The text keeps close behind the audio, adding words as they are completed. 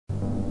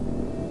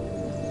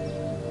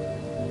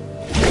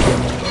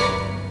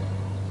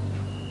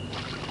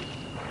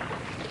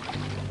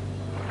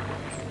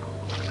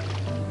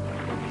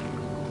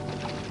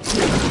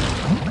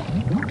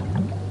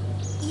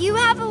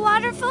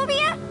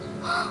claustrophobia?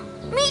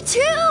 Me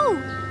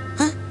too!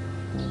 Huh?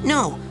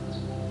 No.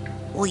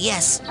 Well,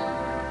 yes.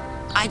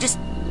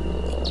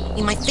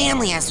 My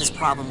family has this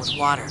problem with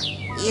water.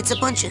 It's a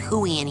bunch of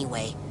hooey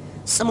anyway.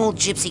 Some old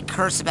gypsy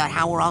curse about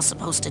how we're all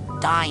supposed to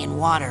die in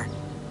water.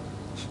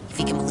 If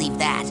you can believe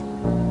that.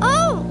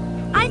 Oh!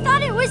 I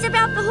thought it was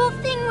about the whole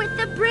thing with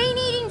the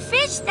brain-eating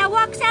fish that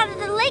walks out of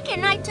the lake at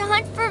night to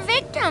hunt for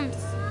victims.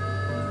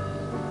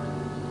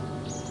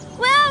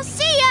 Well,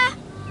 see ya!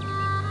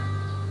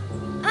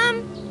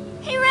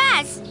 Hey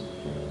Raz.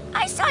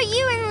 I saw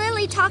you and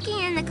Lily talking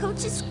in the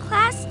coach's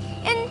class,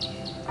 and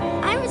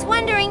I was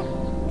wondering,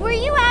 were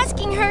you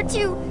asking her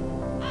to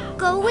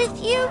go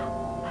with you?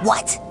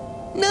 What?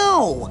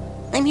 No!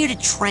 I'm here to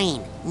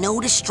train.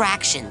 No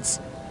distractions.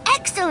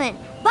 Excellent!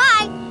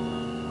 Bye!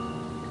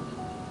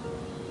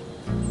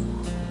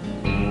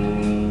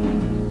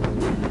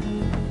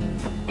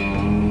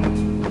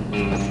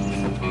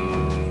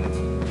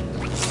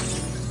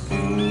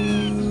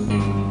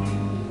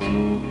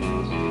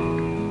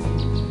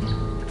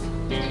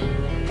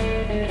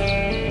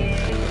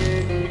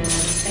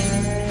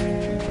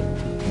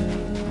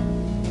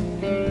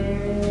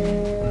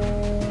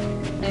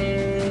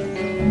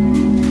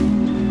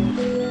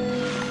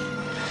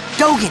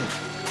 Dogen,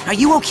 are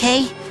you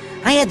okay?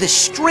 I had the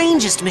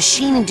strangest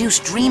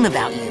machine-induced dream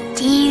about you.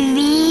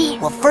 TV?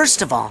 Well,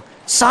 first of all,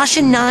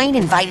 Sasha 9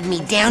 invited me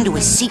down to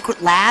his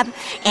secret lab,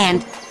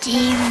 and...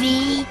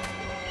 TV?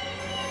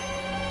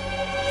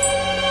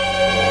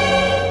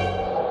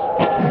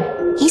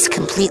 He's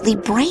completely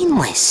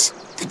brainless.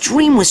 The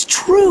dream was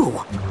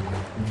true.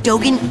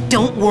 Dogen,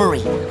 don't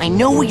worry. I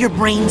know where your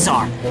brains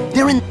are.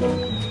 They're in...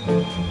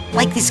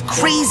 like this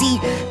crazy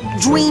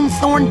dream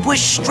thorn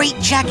bush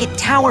straitjacket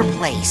tower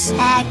place.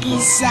 Hacky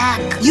sack.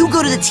 You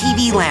go to the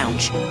TV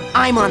lounge.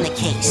 I'm on the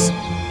case.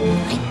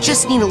 I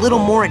just need a little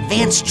more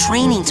advanced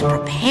training to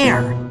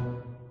prepare.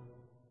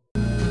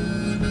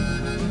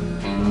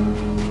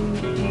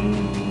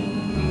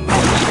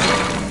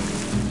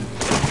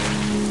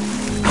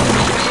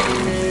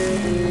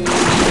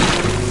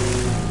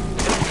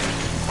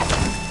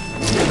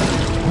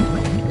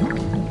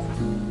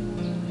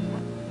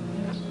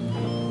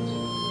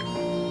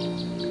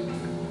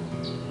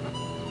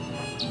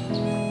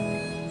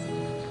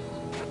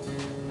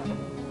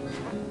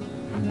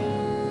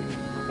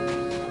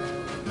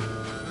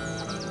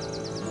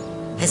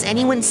 Has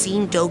anyone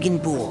seen Dogen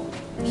Boole?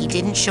 He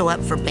didn't show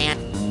up for band.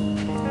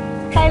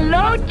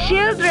 Hello,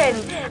 children!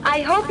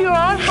 I hope you're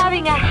all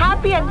having a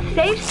happy and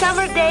safe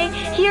summer day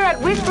here at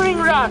Whispering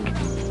Rock.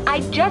 I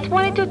just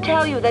wanted to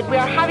tell you that we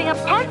are having a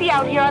party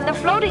out here on the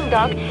floating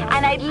dock,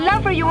 and I'd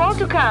love for you all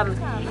to come.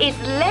 It's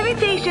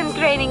levitation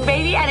training,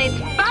 baby, and it's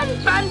fun,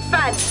 fun,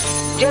 fun.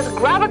 Just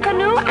grab a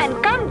canoe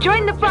and come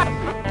join the fun.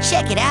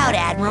 Check it out,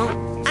 Admiral.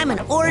 I'm an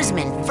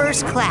oarsman,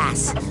 first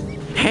class.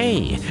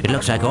 Hey, it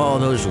looks like all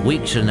those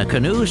weeks in the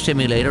canoe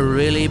simulator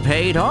really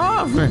paid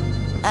off.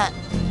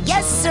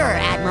 Yes, sir,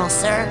 Admiral,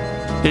 sir.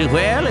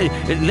 Well,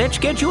 let's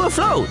get you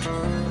afloat.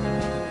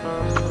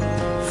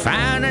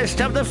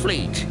 Finest of the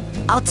fleet.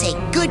 I'll take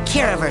good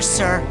care of her,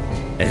 sir.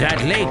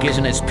 That lake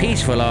isn't as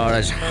peaceful or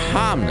as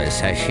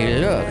harmless as she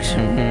looks.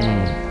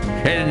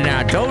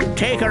 Now, don't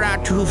take her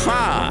out too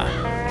far.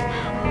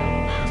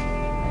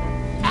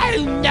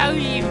 Oh, no,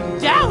 you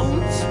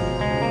don't.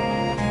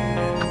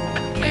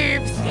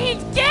 Oopsie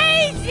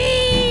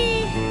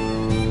daisy!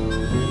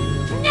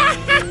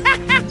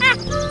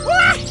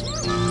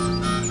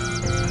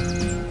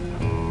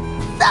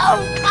 So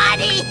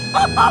funny!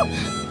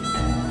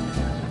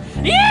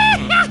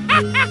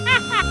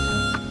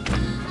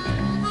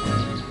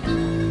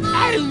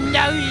 Oh,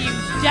 no, you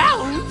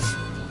don't!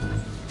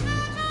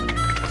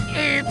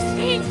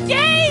 Oopsie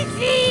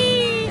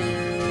daisy!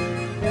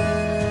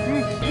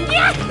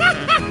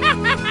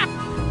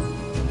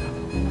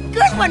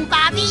 Good one,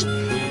 Bobby!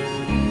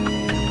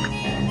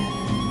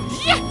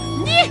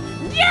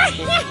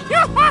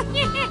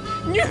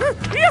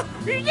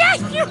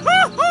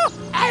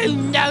 Oh,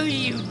 no,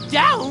 you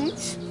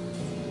don't!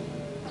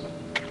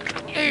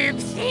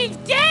 Oopsie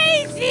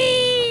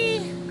daisy!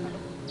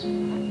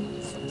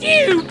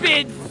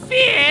 Stupid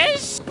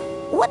fish!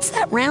 What's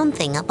that round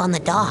thing up on the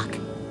dock?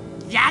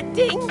 That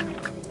thing?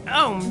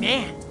 Oh,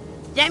 man.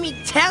 Let me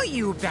tell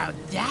you about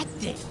that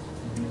thing.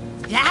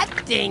 That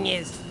thing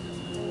is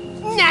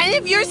none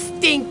of your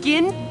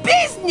stinking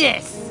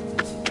business!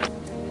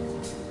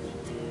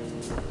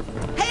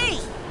 Hey!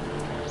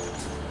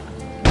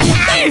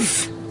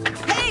 Oof!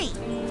 Hey!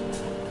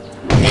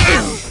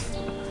 Ow!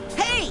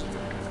 Hey!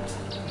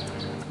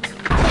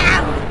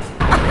 Ow!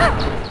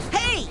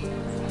 Hey!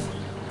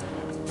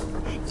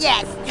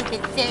 Yeah,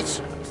 stupid fish.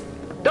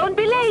 Don't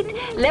be late.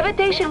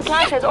 Levitation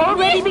class has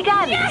already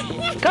begun.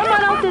 Come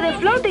on out to the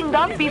floating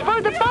dock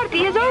before the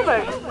party is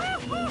over.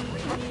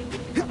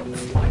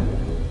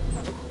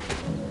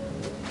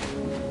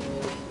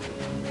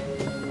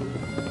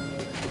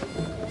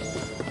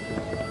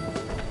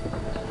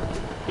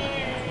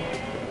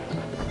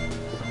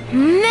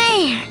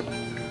 Man!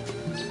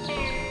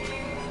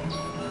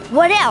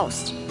 What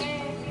else?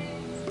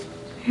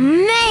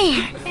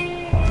 Man!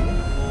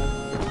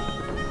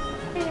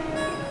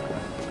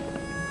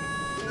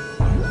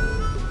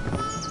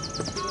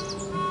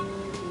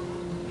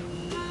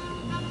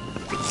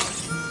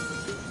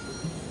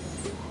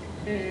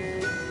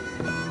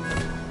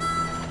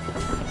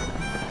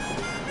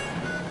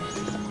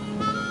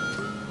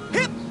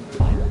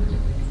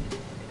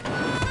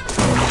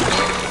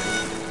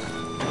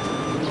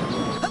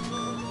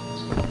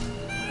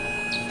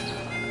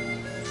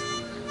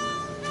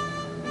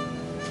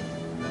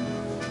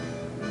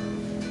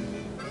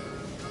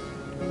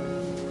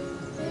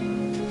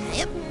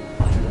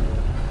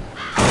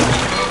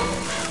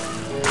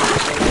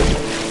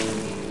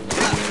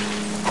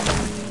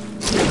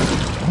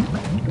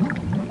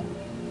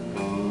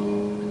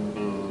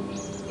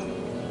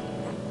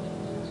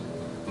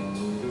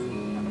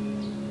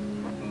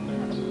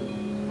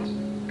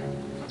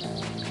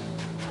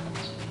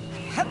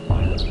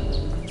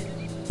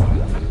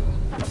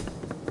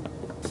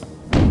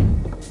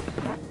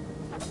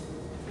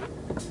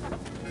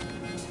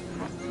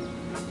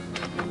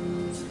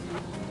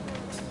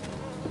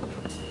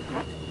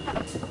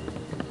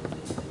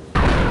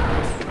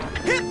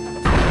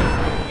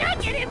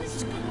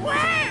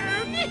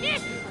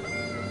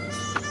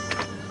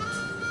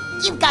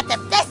 You've got the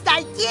best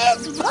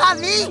ideas,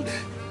 Mommy!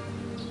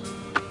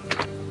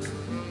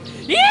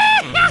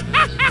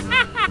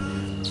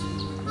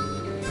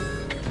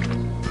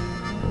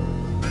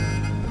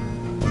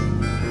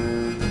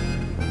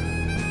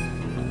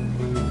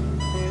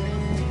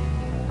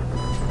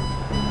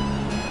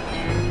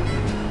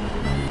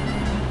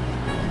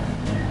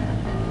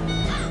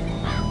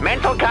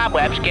 Mental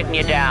cobwebs getting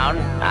you down.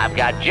 I've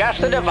got just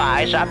the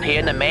device up here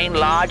in the main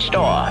large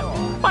store.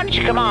 Why don't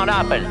you come on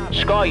up and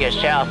score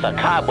yourself a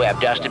cobweb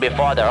duster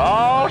before they're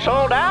all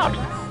sold out?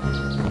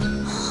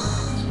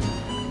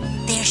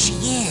 There she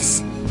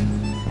is.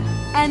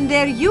 And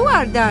there you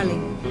are,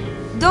 darling.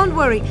 Don't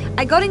worry,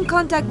 I got in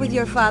contact with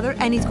your father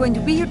and he's going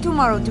to be here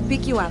tomorrow to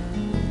pick you up.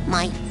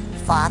 My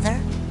father?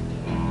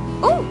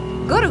 Oh,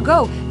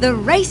 go. The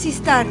race is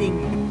starting.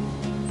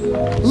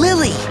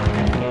 Lily!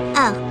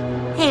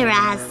 Oh. Hey,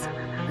 Raz.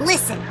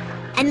 Listen,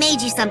 I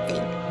made you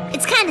something.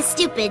 It's kind of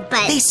stupid,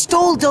 but... They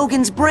stole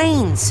Dogen's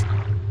brains!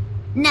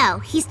 No,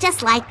 he's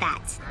just like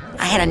that.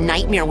 I had a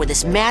nightmare where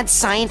this mad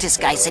scientist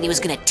guy said he was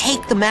gonna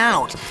take them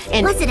out,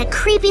 and... Was it a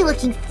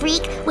creepy-looking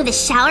freak with a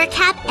shower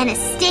cap and a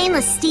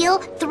stainless steel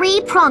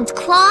three-pronged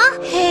claw?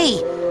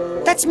 Hey,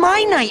 that's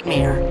my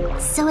nightmare.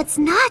 So it's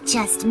not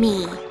just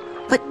me.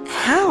 But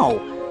how?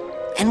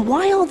 And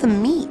why all the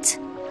meat?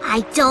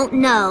 I don't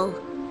know.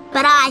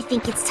 But I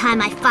think it's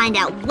time I find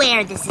out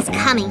where this is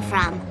coming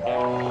from.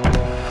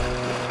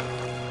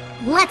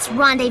 Let's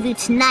rendezvous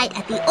tonight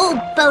at the old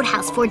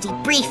boathouse for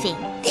debriefing.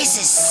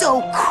 This is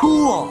so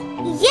cool!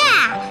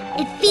 Yeah!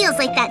 It feels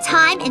like that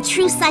time in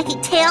True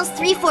Psychic Tales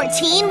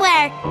 314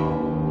 where...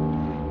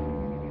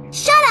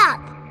 Shut up!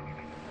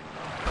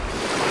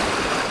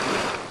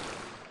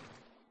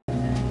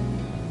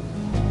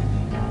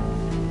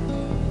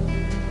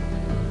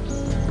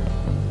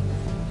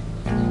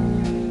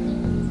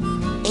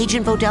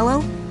 Agent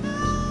Vodello?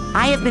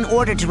 I have been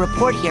ordered to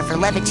report here for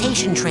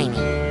levitation training.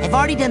 I've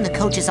already done the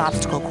coach's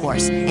obstacle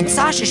course, and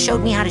Sasha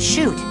showed me how to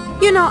shoot.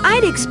 You know,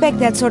 I'd expect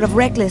that sort of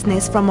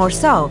recklessness from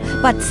Orso,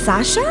 but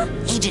Sasha?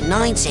 Agent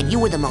 9 said you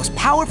were the most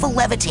powerful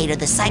levitator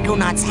the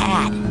Psychonauts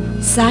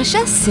had.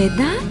 Sasha said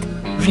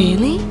that?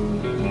 Really?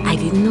 I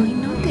didn't know he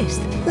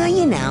noticed. Well,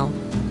 you know,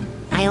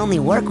 I only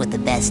work with the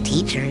best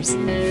teachers.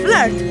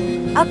 Flirt!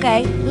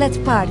 Okay, let's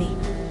party.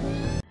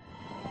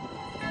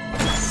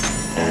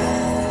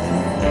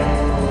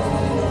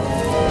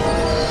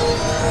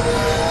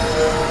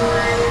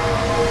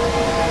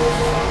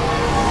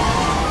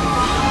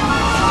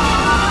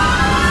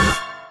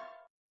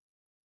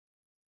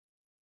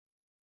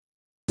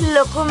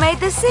 Look who made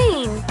the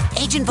scene.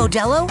 Agent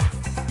Vodello?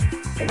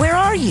 Where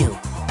are you?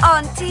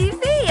 On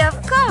TV, of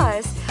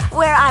course.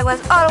 Where I was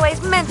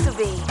always meant to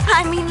be.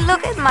 I mean,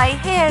 look at my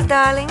hair,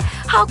 darling.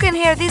 How can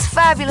hair this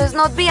fabulous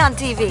not be on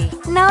TV?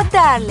 Now,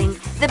 darling,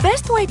 the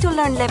best way to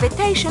learn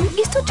levitation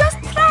is to just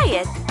try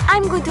it.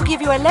 I'm going to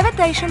give you a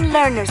levitation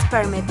learner's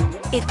permit.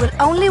 It will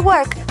only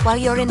work while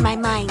you're in my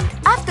mind.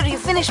 After you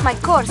finish my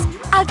course,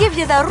 I'll give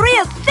you the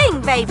real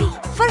thing, baby.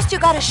 First, you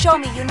gotta show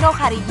me you know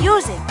how to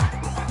use it.